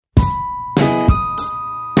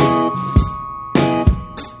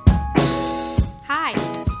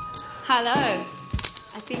Hello.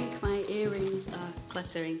 I think my earrings are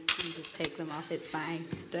cluttering. I'll just take them off. It's fine.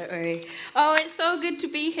 Don't worry. Oh, it's so good to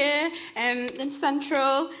be here in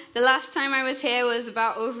Central. The last time I was here was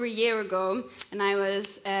about over a year ago, and I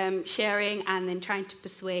was sharing and then trying to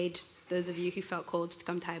persuade those of you who felt called to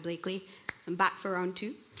come to High Blakely. I'm back for round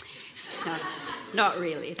 2. No, not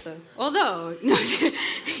really. So, although,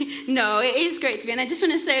 no, it is great to be. And I just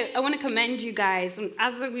want to say, I want to commend you guys.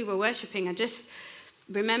 As we were worshiping, I just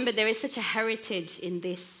remember there is such a heritage in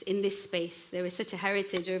this space. There is such a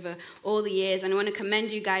heritage over all the years. And I want to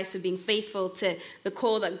commend you guys for being faithful to the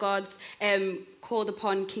call that God's called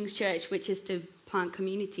upon King's Church, which is to plant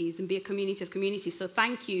communities and be a community of communities. So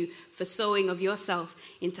thank you for sowing of yourself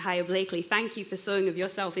into Higher Blakely. Thank you for sowing of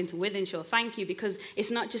yourself into Wythenshawe. Thank you, because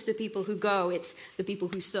it's not just the people who go, it's the people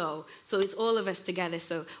who sow. So it's all of us together.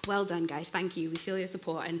 So well done, guys. Thank you. We feel your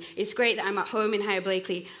support. And it's great that I'm at home in Higher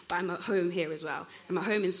Blakely, but I'm at home here as well. I'm at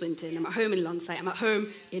home in Swinton. I'm at home in Longsight. I'm at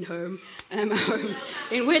home, and I'm at home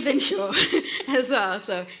in Wythenshawe as well.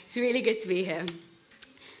 So it's really good to be here.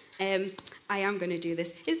 I am going to do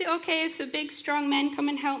this. Is it okay if the big, strong men come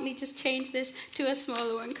and help me just change this to a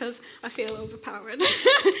smaller one? Because I feel overpowered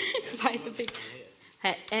by the big...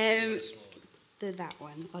 that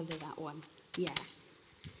one. Yeah.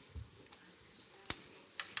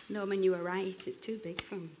 Norman, you were right. It's too big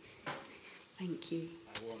for me. Thank you.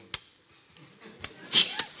 I won.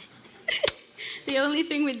 The only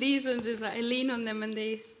thing with these ones is that I lean on them and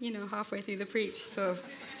they, halfway through the preach. So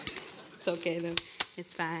it's okay, though.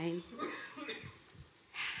 It's fine.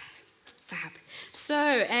 Fab.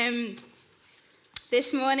 So,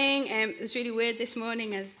 this morning, it was really weird this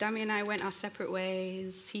morning as Dami and I went our separate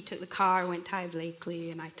ways. He took the car and went to High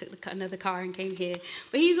Blakely, and I took another car and came here.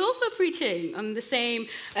 But he's also preaching on the same,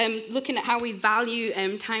 looking at how we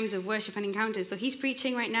value times of worship and encounters. So he's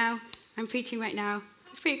preaching right now. I'm preaching right now.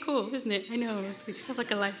 It's pretty cool, isn't it? I know. It's just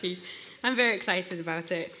like a life feed. I'm very excited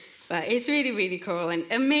about it. But it's really, really cool. And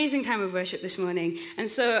amazing time of worship this morning. And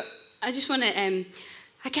so I just want to...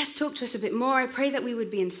 talk to us a bit more. I pray that we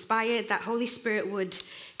would be inspired, that Holy Spirit would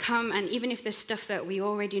come, and even if there's stuff that we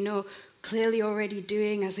already know, clearly already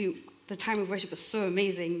doing, the time of worship was so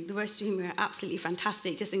amazing. The worship team were absolutely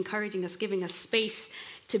fantastic, just encouraging us, giving us space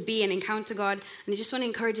to be and encounter God. And I just want to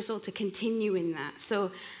encourage us all to continue in that.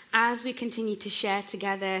 So as we continue to share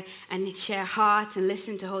together and share heart and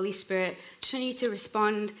listen to Holy Spirit, just want you to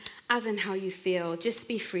respond as in how you feel. Just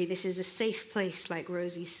be free. This is a safe place, like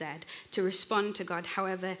Rosie said, to respond to God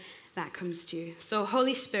however that comes to you. So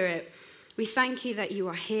Holy Spirit, we thank you that you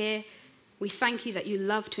are here. We thank you that you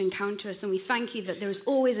love to encounter us, and we thank you that there is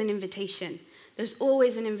always an invitation. There's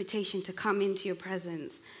always an invitation to come into your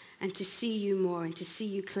presence and to see you more and to see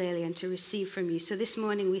you clearly and to receive from you. So this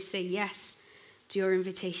morning we say yes to your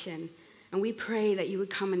invitation, and we pray that you would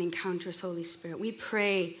come and encounter us, Holy Spirit. We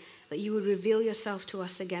pray that you would reveal yourself to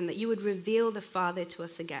us again, that you would reveal the Father to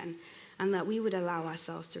us again, and that we would allow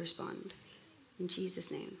ourselves to respond. In Jesus'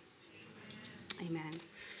 name, amen.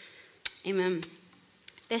 Amen.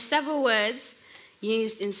 There's several words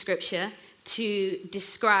used in Scripture to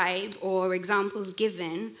describe or examples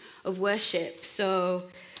given of worship. So,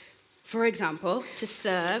 for example, to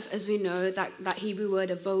serve, as we know, that Hebrew word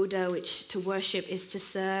avoda, which to worship is to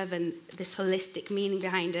serve, and this holistic meaning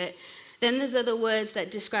behind it. Then there's other words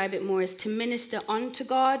that describe it more as to minister unto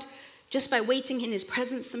God, just by waiting in his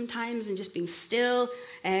presence sometimes and just being still,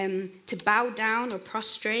 to bow down or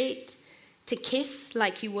prostrate, to kiss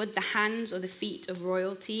like you would the hands or the feet of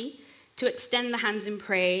royalty, to extend the hands in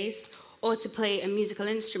praise, or to play a musical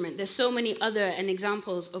instrument. There's so many other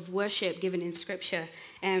examples of worship given in Scripture.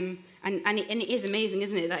 And it is amazing,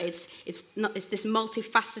 isn't it, that it's this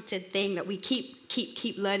multifaceted thing that we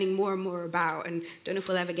keep learning more and more about, and don't know if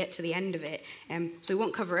we'll ever get to the end of it. So we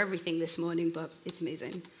won't cover everything this morning, but it's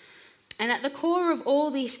amazing. And at the core of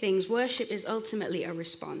all these things, worship is ultimately a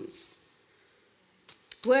response.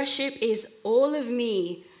 Worship is all of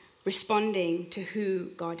me responding to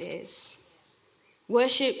who God is.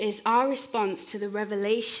 Worship is our response to the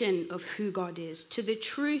revelation of who God is, to the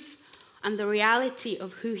truth and the reality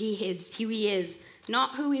of who he is,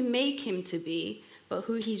 not who we make him to be, but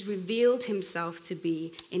who he's revealed himself to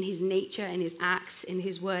be in his nature and his acts, in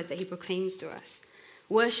his word that he proclaims to us.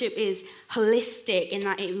 Worship is holistic in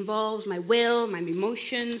that it involves my will, my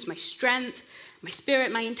emotions, my strength, my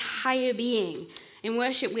spirit, my entire being. In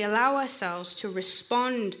worship, we allow ourselves to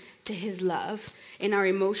respond to his love in our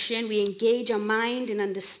emotion. We engage our mind in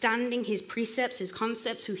understanding his precepts, his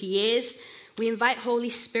concepts, who he is. We invite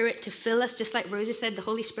Holy Spirit to fill us. Just like Rosie said, the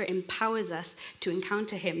Holy Spirit empowers us to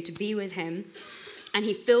encounter him, to be with him. And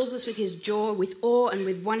he fills us with his joy, with awe, and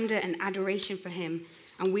with wonder and adoration for him.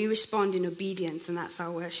 and we respond in obedience, and that's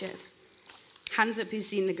our worship. Hands up who's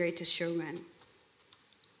seen The Greatest Showman.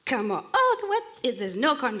 Come on. Oh, what? There's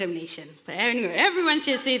no condemnation. But anyway, everyone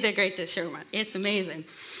should see The Greatest Showman. It's amazing.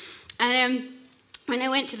 And when I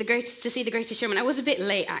went to see The Greatest Showman, I was a bit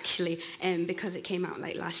late, actually, because it came out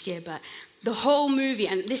like last year. But the whole movie,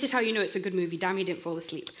 and this is how you know it's a good movie, Dammy didn't fall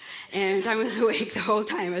asleep. Dammy was awake the whole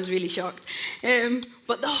time. I was really shocked.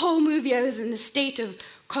 But the whole movie, I was in a state of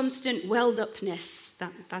constant welled-upness.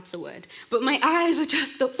 That's the word. But my eyes were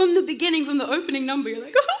just, from the beginning, from the opening number, you're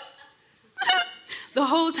like, oh. The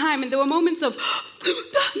whole time. And there were moments of,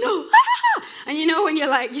 no. And you know when you're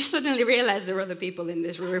like, you suddenly realize there are other people in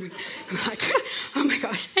this room. I'm like, oh my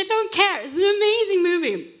gosh, I don't care. It's an amazing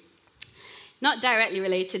movie. Not directly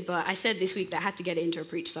related, but I said this week that I had to get it into a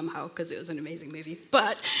preach somehow because it was an amazing movie.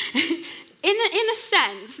 But in a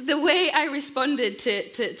sense, the way I responded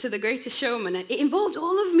to The Greatest Showman, it involved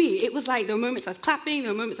all of me. It was like there were moments I was clapping,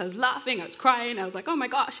 there were moments I was laughing, I was crying, I was like, oh my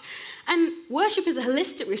gosh. And worship is a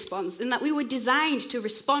holistic response in that we were designed to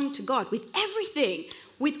respond to God with everything.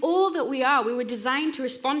 With all that we are, we were designed to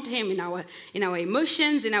respond to him in our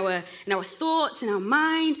emotions, in our thoughts, in our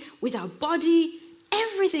mind, with our body.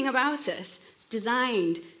 Everything about us is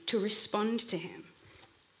designed to respond to him.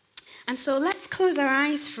 And so let's close our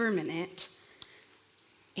eyes for a minute.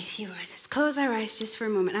 If you would, let's close our eyes just for a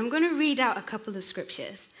moment. I'm going to read out a couple of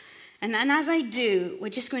scriptures. And as I do, we're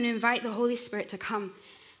just going to invite the Holy Spirit to come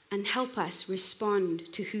and help us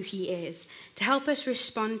respond to who he is, to help us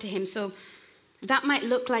respond to him. So that might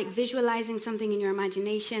look like visualizing something in your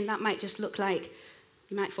imagination. That might just look like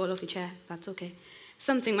you might fall off your chair. That's okay.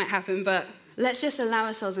 Something might happen, but let's just allow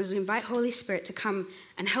ourselves as we invite Holy Spirit to come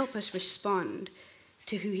and help us respond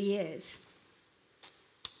to who he is.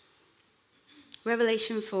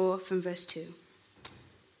 Revelation 4 from verse 2.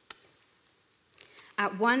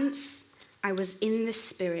 At once I was in the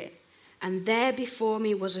Spirit, and there before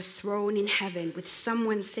me was a throne in heaven with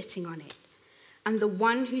someone sitting on it. And the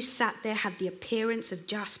one who sat there had the appearance of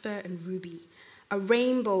jasper and ruby. A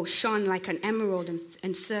rainbow shone like an emerald and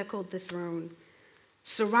encircled the throne.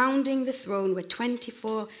 Surrounding the throne were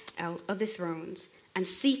 24 other thrones, and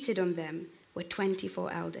seated on them were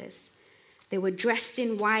 24 elders. They were dressed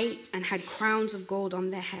in white and had crowns of gold on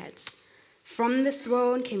their heads. From the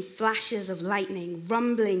throne came flashes of lightning,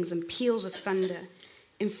 rumblings, and peals of thunder.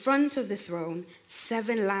 In front of the throne,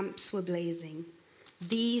 7 lamps were blazing.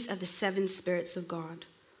 These are the 7 spirits of God.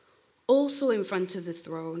 Also in front of the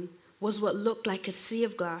throne was what looked like a sea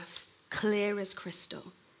of glass, clear as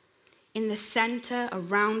crystal. In the center,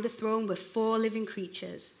 around the throne, were 4 living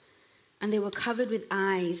creatures, and they were covered with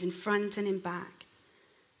eyes in front and in back.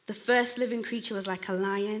 The first living creature was like a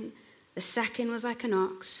lion, the second was like an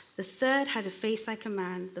ox, the third had a face like a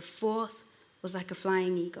man, the fourth was like a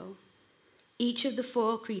flying eagle. Each of the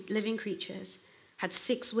 4 living creatures had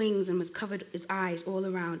 6 wings and was covered with eyes all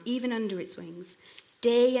around, even under its wings.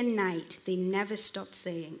 Day and night they never stopped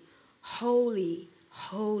saying, "Holy,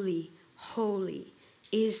 holy, holy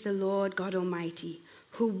is the Lord God Almighty,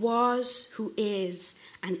 who was, who is,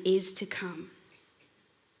 and is to come."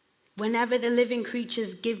 Whenever the living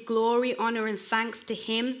creatures give glory, honor, and thanks to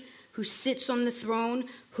him who sits on the throne,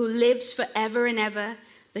 who lives forever and ever,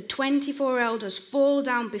 the 24 elders fall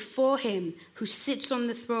down before him who sits on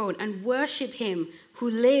the throne and worship him who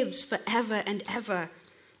lives forever and ever.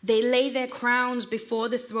 They lay their crowns before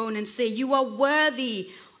the throne and say, "You are worthy,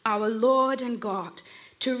 our Lord and God,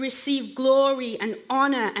 to receive glory and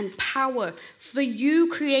honor and power, for you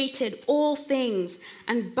created all things,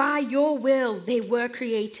 and by your will they were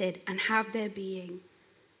created and have their being."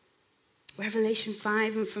 Revelation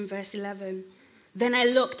 5 and from verse 11. Then I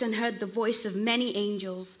looked and heard the voice of many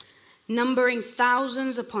angels, numbering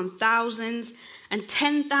thousands upon thousands, and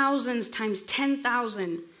 10,000s times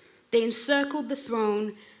 10,000. They encircled the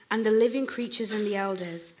throne and the living creatures and the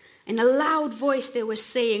elders. In a loud voice they were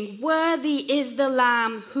saying, "Worthy is the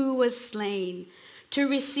Lamb who was slain, to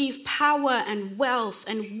receive power and wealth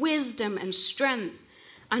and wisdom and strength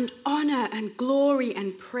and honor and glory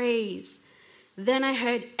and praise." Then I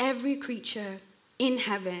heard every creature in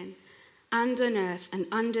heaven and on earth and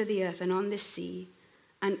under the earth and on the sea,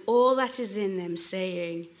 and all that is in them,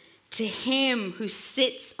 saying, "To him who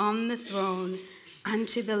sits on the throne and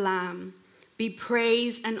to the Lamb be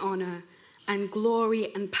praise and honor and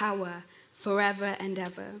glory and power forever and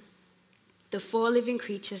ever." The 4 living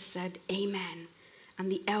creatures said, "Amen," and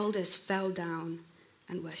the elders fell down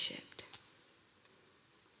and worshipped.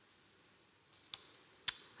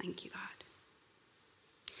 Thank you, God.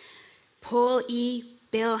 Paul E.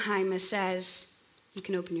 Bilheimer says, you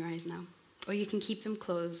can open your eyes now, or you can keep them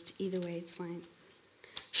closed. Either way, it's fine.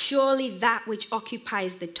 Surely that which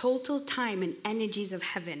occupies the total time and energies of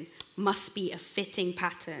heaven must be a fitting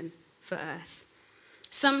pattern for earth.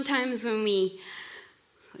 Sometimes when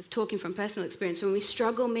talking from personal experience, when we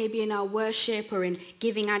struggle maybe in our worship or in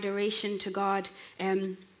giving adoration to God,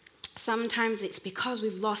 sometimes it's because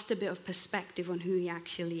we've lost a bit of perspective on who he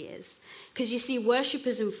actually is. Because you see, worship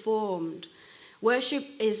is informed. Worship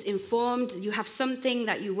is informed. You have something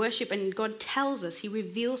that you worship, and God tells us, he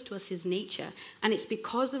reveals to us his nature. And it's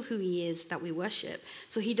because of who he is that we worship.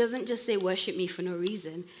 So he doesn't just say, worship me for no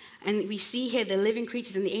reason. And we see here the living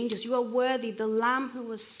creatures and the angels. You are worthy, the Lamb who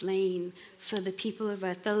was slain for the people of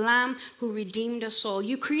earth, the Lamb who redeemed us all.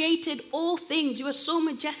 You created all things. You are so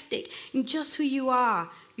majestic in just who you are.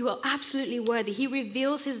 You are absolutely worthy. He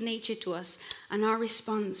reveals his nature to us, and our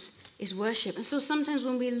response is worship. And so sometimes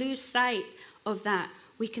when we lose sight of that,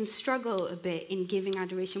 we can struggle a bit in giving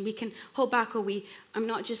adoration. We can hold back, or I'm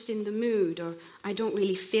not just in the mood, or I don't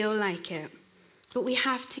really feel like it. But we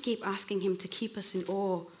have to keep asking him to keep us in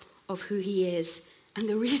awe of who he is. And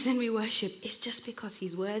the reason we worship is just because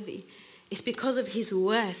he's worthy. It's because of his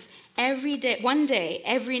worth. Every day, one day,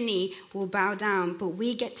 every knee will bow down, but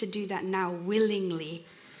we get to do that now willingly.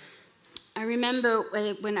 I remember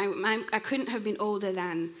when I couldn't have been older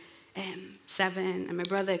than 7, and my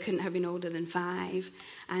brother couldn't have been older than 5.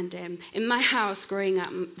 And in my house growing up,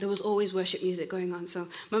 there was always worship music going on. So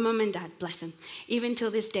my mum and dad, bless them, even till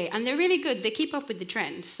this day. And they're really good. They keep up with the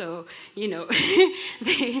trend. So,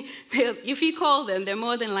 if you call them, they're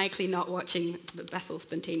more than likely not watching the Bethel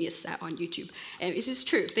Spontaneous set on YouTube. It's just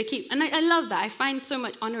true. They keep, and I love that. I find so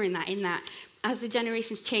much honor in that as the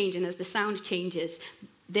generations change and as the sound changes,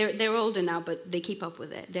 they're older now, but they keep up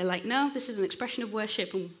with it. They're like, no, this is an expression of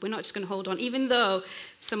worship, and we're not just going to hold on. Even though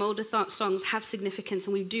some older songs have significance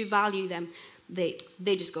and we do value them, they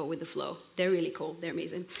just go with the flow. They're really cool. They're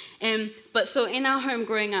amazing. But so in our home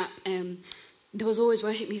growing up, there was always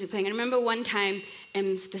worship music playing. I remember one time,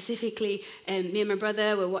 specifically, me and my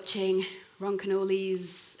brother were watching Ron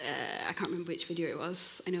Canoli's, I can't remember which video it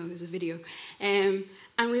was. I know it was a video. And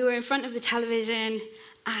we were in front of the television,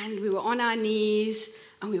 and we were on our knees,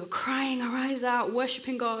 and we were crying our eyes out,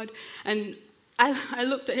 worshiping God. And I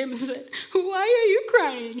looked at him and said, why are you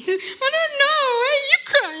crying? He said, I don't know. Why are you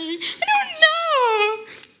crying? I don't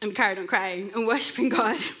know. And carried on crying and worshiping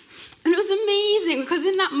God. And it was amazing, because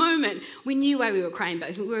in that moment, we knew why we were crying, but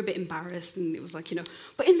I think we were a bit embarrassed, and it was like,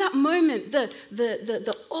 But in that moment, the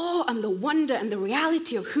awe and the wonder and the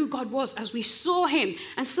reality of who God was as we saw him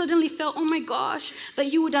and suddenly felt, oh my gosh,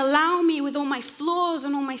 that you would allow me with all my flaws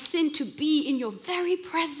and all my sin to be in your very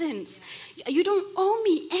presence. You don't owe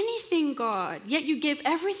me anything, God, yet you give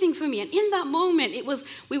everything for me. And in that moment,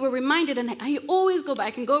 we were reminded, and I always go back.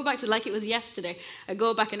 I can go back to like it was yesterday. I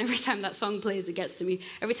go back, and every time that song plays, it gets to me.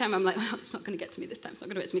 Every time I'm like, oh, it's not going to get to me this time. It's not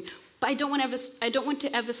going to get to me. But I don't want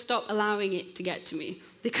to ever stop allowing it to get to me,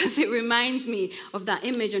 because it reminds me of that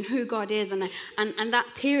image and who God is, and that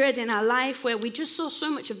period in our life where we just saw so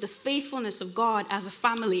much of the faithfulness of God as a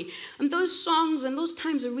family. And those songs and those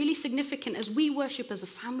times are really significant as we worship as a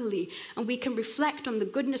family, and we can reflect on the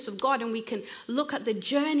goodness of God, and we can look at the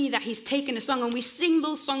journey that he's taken us on, and we sing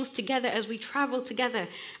those songs together as we travel together,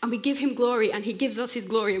 and we give him glory, and he gives us his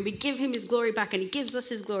glory, and we give him his glory back, and he gives us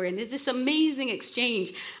his glory. And it's this amazing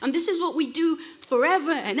exchange. And this is what we do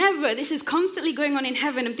forever and ever. This is constantly going on in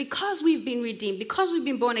heaven. And because we've been redeemed, because we've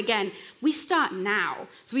been born again, we start now.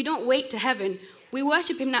 So we don't wait to heaven. We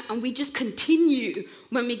worship him now, and we just continue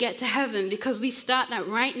when we get to heaven, because we start that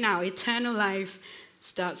right now. Eternal life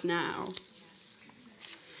starts now.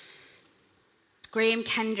 Graham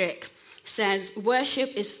Kendrick says,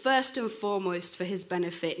 worship is first and foremost for his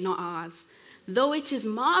benefit, not ours. Though it is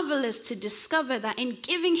marvelous to discover that in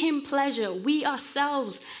giving him pleasure, we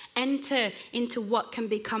ourselves enter into what can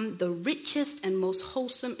become the richest and most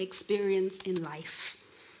wholesome experience in life.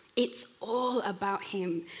 It's all about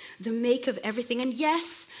him, the make of everything. And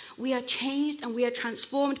yes, we are changed and we are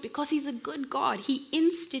transformed because he's a good God. He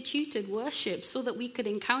instituted worship so that we could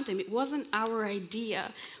encounter him. It wasn't our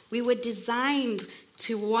idea. We were designed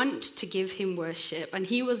to want to give him worship, and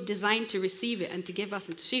he was designed to receive it and to give us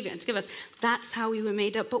and to receive it and to give us. That's how we were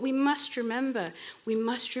made up. But we must remember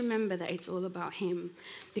that it's all about him,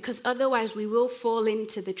 because otherwise we will fall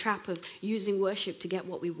into the trap of using worship to get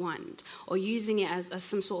what we want, or using it as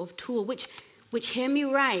some sort of tool, which hear me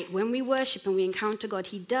right, when we worship and we encounter God,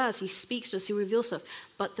 he speaks to us, he reveals stuff.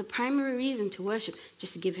 But the primary reason to worship,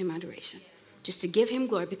 just to give him adoration, just to give him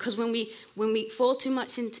glory. Because when we fall too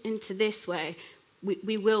much into this way,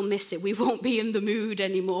 we will miss it. We won't be in the mood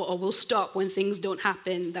anymore, or we'll stop when things don't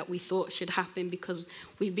happen that we thought should happen, because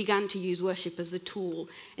we began to use worship as a tool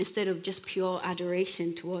instead of just pure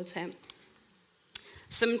adoration towards him.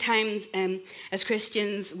 Sometimes, as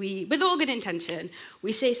Christians, with all good intention,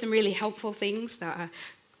 we say some really helpful things that are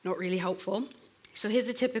not really helpful. So here's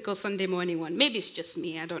a typical Sunday morning one. Maybe it's just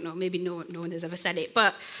me, I don't know. Maybe no one has ever said it.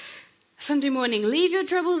 But Sunday morning, leave your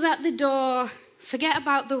troubles at the door, forget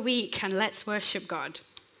about the week, and let's worship God.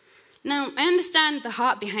 Now, I understand the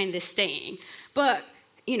heart behind this saying, but,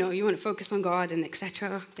 you want to focus on God and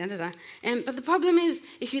etc. But the problem is,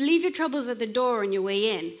 if you leave your troubles at the door on your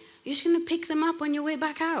way in, you're just going to pick them up on your way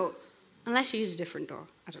back out. Unless you use a different door.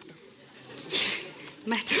 I don't know.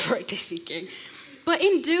 Metaphorically speaking. But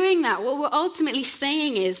in doing that, what we're ultimately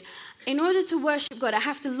saying is, in order to worship God, I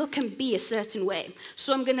have to look and be a certain way.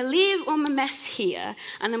 So I'm going to leave all my mess here,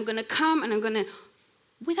 and I'm going to come and I'm going to,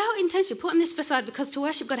 without intention, put on this facade, because to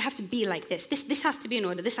worship God, I have to be like this. This has to be in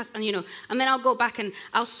order. And then I'll go back and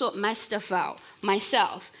I'll sort my stuff out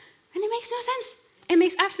myself. And it makes no sense. It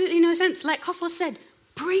makes absolutely no sense. Like Hoffo said,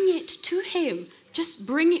 bring it to him. Just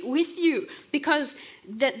bring it with you, because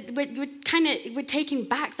we're taking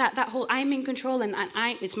back that whole I'm in control and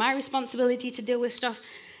it's my responsibility to deal with stuff.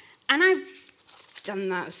 And I've done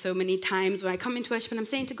that so many times where I come into worship and I'm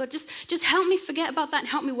saying to God, just help me forget about that and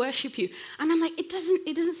help me worship you. And I'm like, it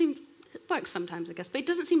doesn't seem, it works sometimes, I guess, but it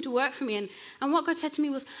doesn't seem to work for me. And what God said to me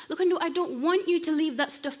was, Lukundo, I don't want you to leave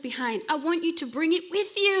that stuff behind. I want you to bring it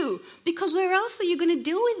with you, because where else are you going to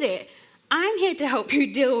deal with it? I'm here to help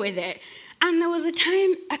you deal with it. And there was a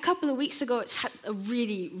time a couple of weeks ago, it's had a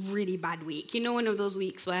really, really bad week. One of those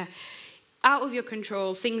weeks where out of your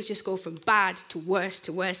control, things just go from bad to worse,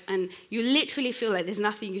 and you literally feel like there's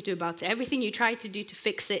nothing you can do about it. Everything you try to do to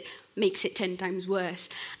fix it makes it 10 times worse.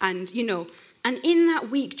 And in that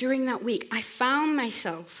week, during that week, I found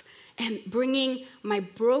myself bringing my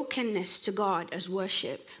brokenness to God as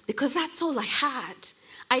worship, because that's all I had.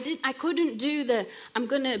 I couldn't do I'm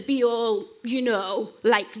going to be all,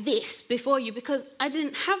 like this before you, because I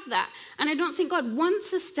didn't have that. And I don't think God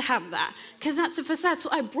wants us to have that, because that's a facade. So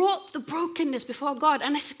I brought the brokenness before God,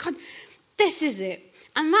 and I said, God, this is it.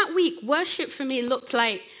 And that week, worship for me looked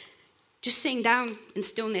like just sitting down in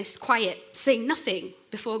stillness, quiet, saying nothing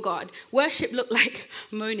before God. Worship looked like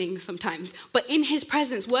moaning sometimes. But in his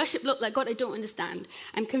presence, worship looked like, God, I don't understand.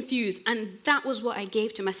 I'm confused. And that was what I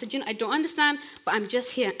gave to him. I said, I don't understand, but I'm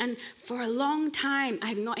just here. And for a long time, I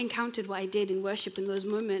have not encountered what I did in worship in those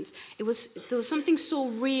moments. There was something so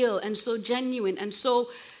real and so genuine and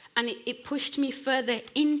it pushed me further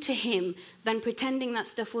into him than pretending that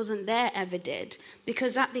stuff wasn't there ever did.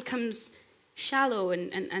 Because that becomes shallow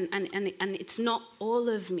and it's not all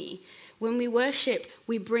of me. When we worship,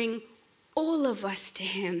 we bring all of us to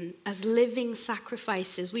him as living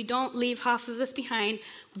sacrifices. We don't leave half of us behind.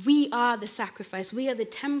 We are the sacrifice. We are the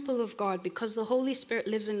temple of God, because the Holy Spirit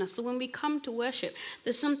lives in us. So when we come to worship,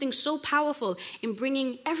 there's something so powerful in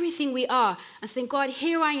bringing everything we are and saying, God,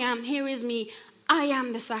 here I am, here is me. I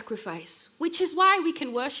am the sacrifice, which is why we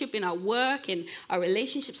can worship in our work, in our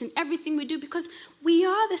relationships, in everything we do, because we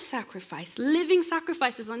are the sacrifice, living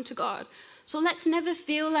sacrifices unto God. So let's never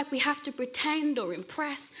feel like we have to pretend or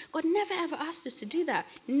impress. God never ever asked us to do that.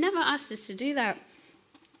 Never asked us to do that.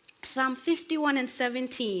 Psalm 51 and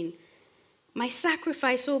 17. My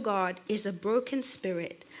sacrifice, O God, is a broken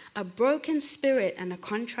spirit and a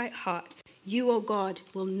contrite heart. You, O God,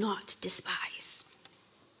 will not despise.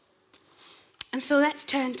 And so let's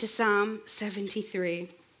turn to Psalm 73.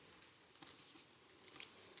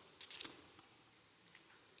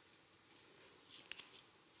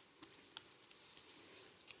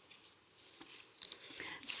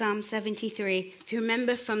 Psalm 73. If you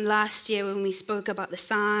remember from last year when we spoke about the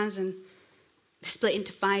Psalms and split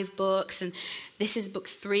into 5 books, and this is book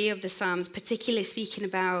 3 of the Psalms, particularly speaking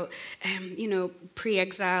about,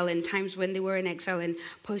 pre-exile and times when they were in exile and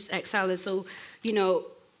post-exile. And so,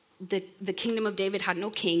 the kingdom of David had no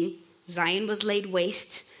king. Zion was laid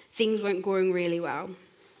waste. Things weren't going really well.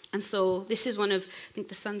 And so this is one of, I think,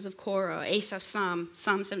 the sons of Korah, Asaph's Psalm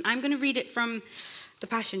 7. I'm going to read it from the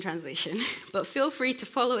Passion Translation, but feel free to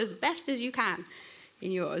follow as best as you can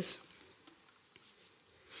in yours.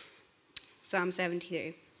 Psalm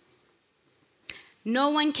 73. No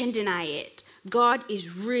one can deny it. God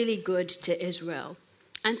is really good to Israel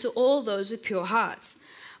and to all those with pure hearts.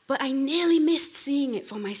 But I nearly missed seeing it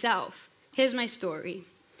for myself. Here's my story.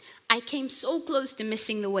 I came so close to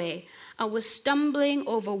missing the way. I was stumbling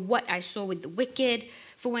over what I saw with the wicked.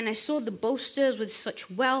 For when I saw the boasters with such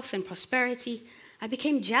wealth and prosperity, I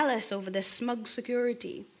became jealous over their smug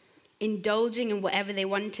security, indulging in whatever they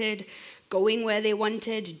wanted, going where they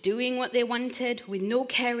wanted, doing what they wanted, with no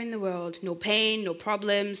care in the world, no pain, no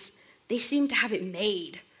problems. They seemed to have it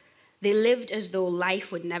made. They lived as though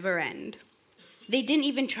life would never end. They didn't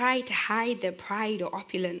even try to hide their pride or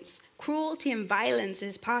opulence. Cruelty and violence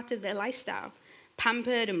is part of their lifestyle.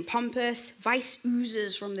 Pampered and pompous, vice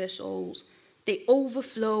oozes from their souls. They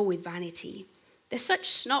overflow with vanity. They're such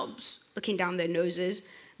snobs looking down their noses.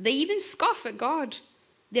 They even scoff at God.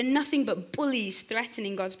 They're nothing but bullies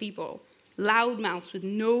threatening God's people. Loudmouths with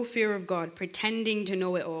no fear of God, pretending to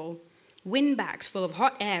know it all. Windbags full of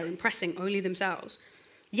hot air, impressing only themselves.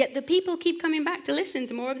 Yet the people keep coming back to listen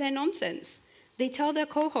to more of their nonsense. They tell their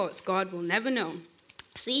cohorts God will never know.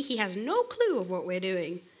 See, he has no clue of what we're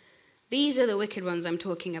doing. These are the wicked ones I'm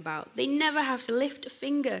talking about. They never have to lift a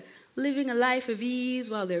finger, living a life of ease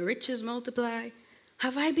while their riches multiply.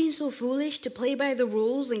 Have I been so foolish to play by the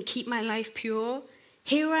rules and keep my life pure?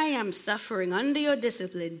 Here I am suffering under your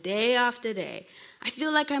discipline day after day. I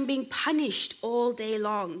feel like I'm being punished all day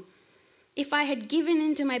long. If I had given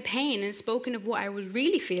in to my pain and spoken of what I was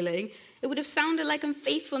really feeling, it would have sounded like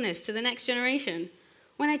unfaithfulness to the next generation.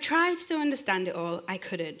 When I tried to understand it all, I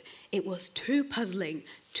couldn't. It was too puzzling,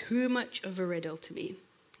 too much of a riddle to me.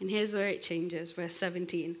 And here's where it changes, verse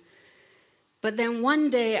 17. But then one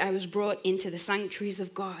day I was brought into the sanctuaries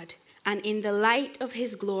of God, and in the light of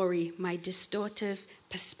his glory, my distortive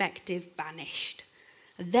perspective vanished.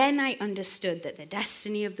 Then I understood that the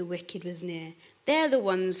destiny of the wicked was near. They're the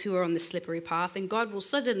ones who are on the slippery path, and God will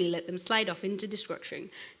suddenly let them slide off into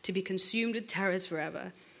destruction, to be consumed with terrors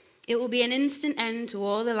forever. It will be an instant end to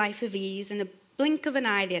all the life of ease. In a blink of an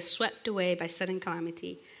eye, they are swept away by sudden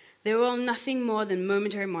calamity. They are all nothing more than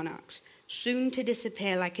momentary monarchs, soon to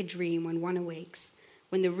disappear like a dream when one awakes.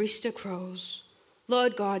 When the rooster crows,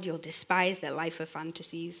 Lord God, you'll despise their life of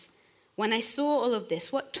fantasies. When I saw all of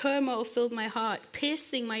this, what turmoil filled my heart,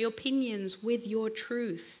 piercing my opinions with your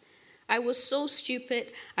truth. I was so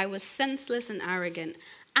stupid, I was senseless and arrogant,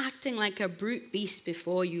 acting like a brute beast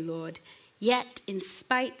before you, Lord. Yet, in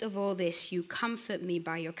spite of all this, you comfort me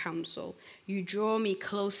by your counsel. You draw me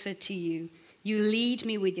closer to you. You lead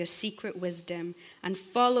me with your secret wisdom, and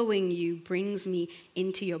following you brings me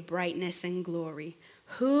into your brightness and glory.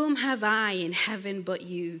 Whom have I in heaven but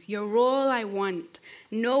you? You're all I want.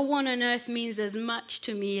 No one on earth means as much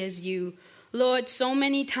to me as you. Lord, so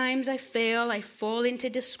many times I fail, I fall into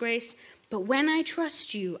disgrace, but when I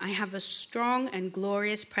trust you, I have a strong and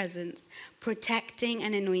glorious presence, protecting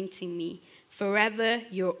and anointing me. Forever,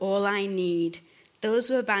 you're all I need. Those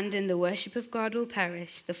who abandon the worship of God will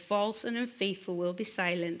perish. The false and unfaithful will be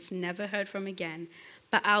silenced, never heard from again.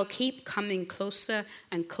 But I'll keep coming closer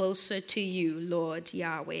and closer to you, Lord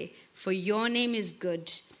Yahweh, for your name is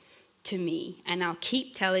good to me, and I'll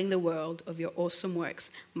keep telling the world of your awesome works,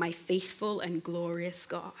 my faithful and glorious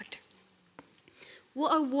God.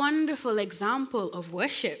 What a wonderful example of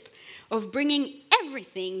worship, of bringing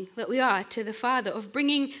everything that we are to the Father, of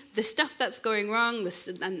bringing the stuff that's going wrong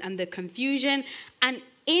and the confusion, and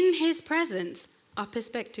in his presence, our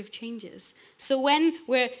perspective changes. So when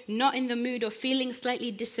we're not in the mood or feeling slightly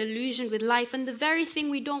disillusioned with life, and the very thing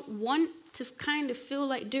we don't want to kind of feel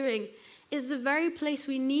like doing is the very place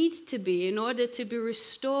we need to be in order to be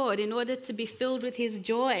restored, in order to be filled with his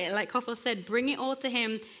joy. Like Hoffel said, bring it all to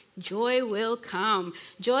him. Joy will come.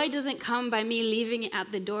 Joy doesn't come by me leaving it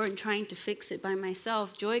at the door and trying to fix it by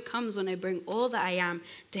myself. Joy comes when I bring all that I am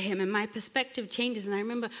to him, and my perspective changes, and I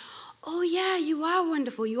remember, oh yeah, you are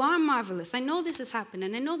wonderful, you are marvelous. I know this has happened,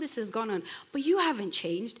 and I know this has gone on, but you haven't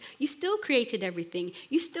changed. You still created everything.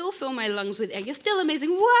 You still fill my lungs with air. You're still amazing.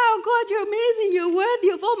 Wow, God, you're amazing. You're worthy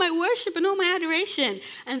of all my worship and all my adoration.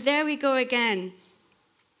 And there we go again.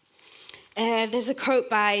 There's a quote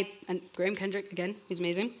by Graham Kendrick, again, he's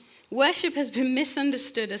amazing. Worship has been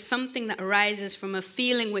misunderstood as something that arises from a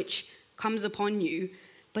feeling which comes upon you,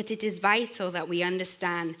 but it is vital that we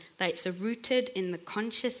understand that it's rooted in a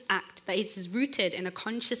conscious act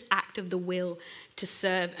of the will to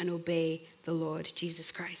serve and obey the Lord Jesus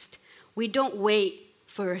Christ. We don't wait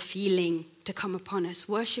for a feeling to come upon us.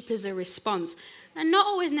 Worship is a response, and not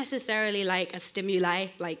always necessarily like a stimuli,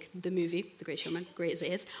 like the movie, The Great Showman, great as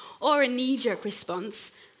it is, or a knee-jerk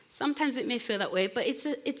response. Sometimes it may feel that way, but it's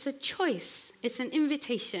a choice. It's an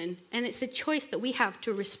invitation, and it's a choice that we have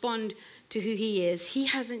to respond to who he is. He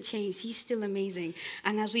hasn't changed. He's still amazing.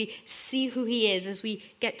 And as we see who he is, as we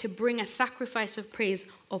get to bring a sacrifice of praise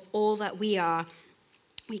of all that we are,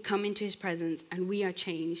 we come into his presence, and we are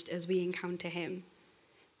changed as we encounter him.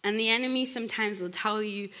 And the enemy sometimes will tell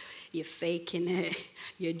you, you're faking it,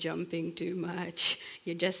 you're jumping too much,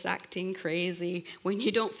 you're just acting crazy, when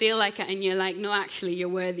you don't feel like it, and you're like, no, actually, you're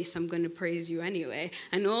worthy, so I'm going to praise you anyway.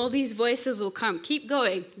 And all these voices will come. Keep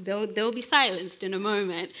going. They'll be silenced in a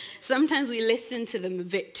moment. Sometimes we listen to them a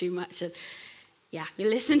bit too much. We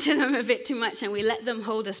listen to them a bit too much, and we let them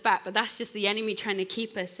hold us back. But that's just the enemy trying to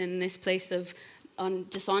keep us in this place of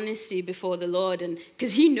dishonesty before the Lord. And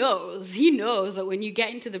because he knows that when you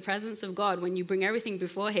get into the presence of God, when you bring everything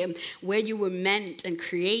before him, where you were meant and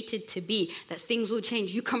created to be, that things will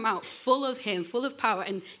change. You come out full of him, full of power,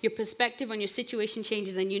 and your perspective on your situation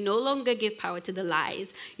changes, and you no longer give power to the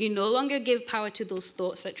lies. You no longer give power to those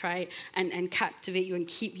thoughts that try and captivate you and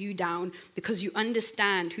keep you down, because you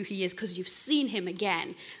understand who he is, because you've seen him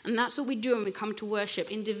again. And that's what we do when we come to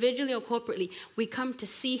worship, individually or corporately. We come to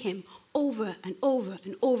see him over and over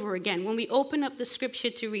and over again. When we open up the scripture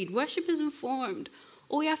to read, worship is informed.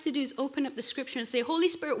 All we have to do is open up the scripture and say, Holy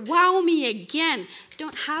Spirit, wow me again. I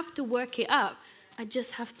don't have to work it up. I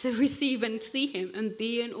just have to receive and see him and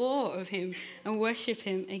be in awe of him and worship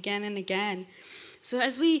him again and again. So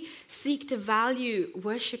as we seek to value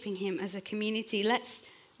worshiping him as a community, let's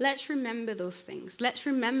remember those things. Let's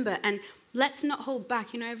remember, and let's not hold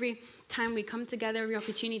back. Every time we come together, every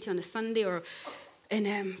opportunity on a Sunday or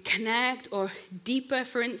in Connect or Deeper,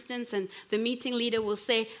 for instance, and the meeting leader will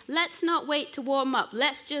say, let's not wait to warm up,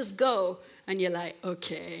 let's just go. And you're like,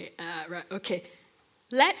 okay.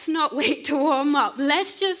 Let's not wait to warm up,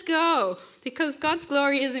 let's just go, because God's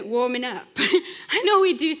glory isn't warming up. I know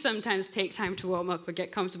we do sometimes take time to warm up or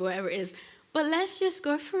get comfortable, whatever it is, but let's just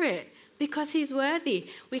go for it. Because he's worthy.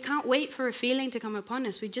 We can't wait for a feeling to come upon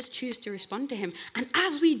us. We just choose to respond to him. And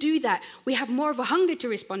as we do that, we have more of a hunger to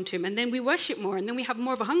respond to him. And then we worship more. And then we have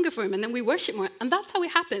more of a hunger for him. And then we worship more. And that's how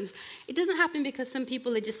it happens. It doesn't happen because some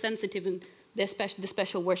people are just sensitive and they're the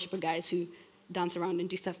special worshiper guys who dance around and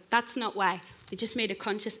do stuff. That's not why. They just made a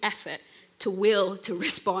conscious effort to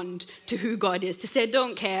respond to who God is, to say,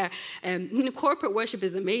 don't care. Corporate worship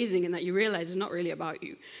is amazing in that you realize it's not really about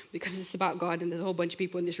you, because it's about God, and there's a whole bunch of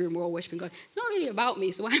people in this room who are all worshiping God. It's not really about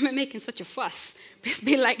me, so why am I making such a fuss? Just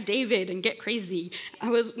be like David and get crazy.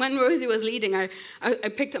 When Rosie was leading, I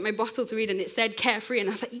picked up my bottle to read, and it said carefree, and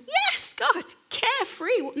I was like, yes, God,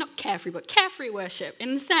 carefree. Not carefree, but carefree worship,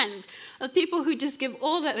 in the sense of people who just give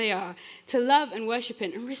all that they are to love and worship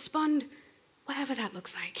him and respond, whatever that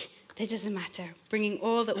looks like. It doesn't matter, bringing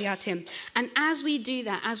all that we are to him. And as we do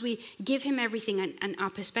that, as we give him everything and our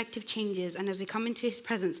perspective changes, and as we come into his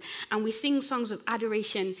presence and we sing songs of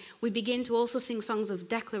adoration, we begin to also sing songs of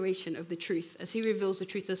declaration of the truth. As he reveals the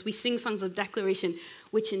truth to us, we sing songs of declaration,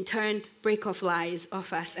 which in turn break off lies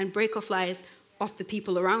off us and break off lies off the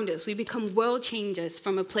people around us. We become world changers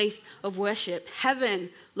from a place of worship. Heaven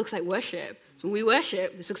looks like worship. When we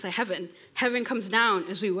worship, this looks like heaven. Heaven comes down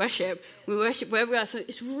as we worship. We worship wherever we are. So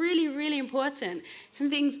it's really, really important.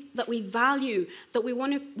 Some things that we value, that we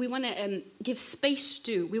want to give space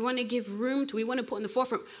to, we want to give room to, we want to put in the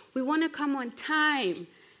forefront. We want to come on time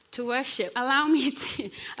to worship. Allow me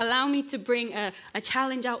to bring a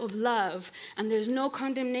challenge out of love, and there's no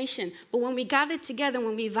condemnation. But when we gather together,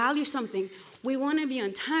 when we value something, we want to be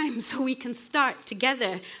on time so we can start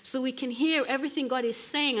together, so we can hear everything God is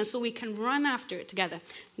saying, and so we can run after it together.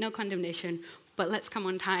 No condemnation, but let's come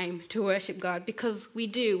on time to worship God, because we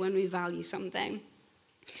do when we value something.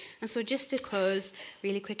 And so just to close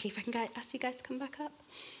really quickly, if I can ask you guys to come back up.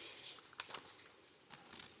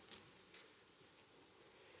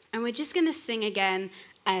 And we're just going to sing again,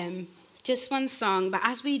 just one song. But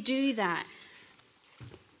as we do that,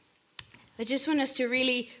 I just want us to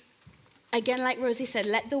really, again, like Rosie said,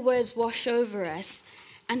 let the words wash over us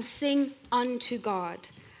and sing unto God.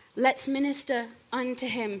 Let's minister unto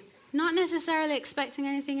him, not necessarily expecting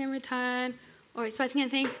anything in return or expecting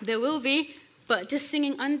anything. There will be, but just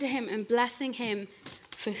singing unto him and blessing him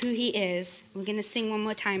for who he is. We're going to sing one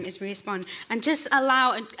more time as we respond. And just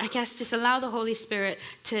allow the Holy Spirit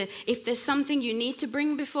to, if there's something you need to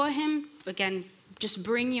bring before him, again, just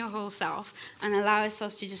bring your whole self and allow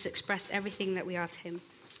ourselves to just express everything that we are to him.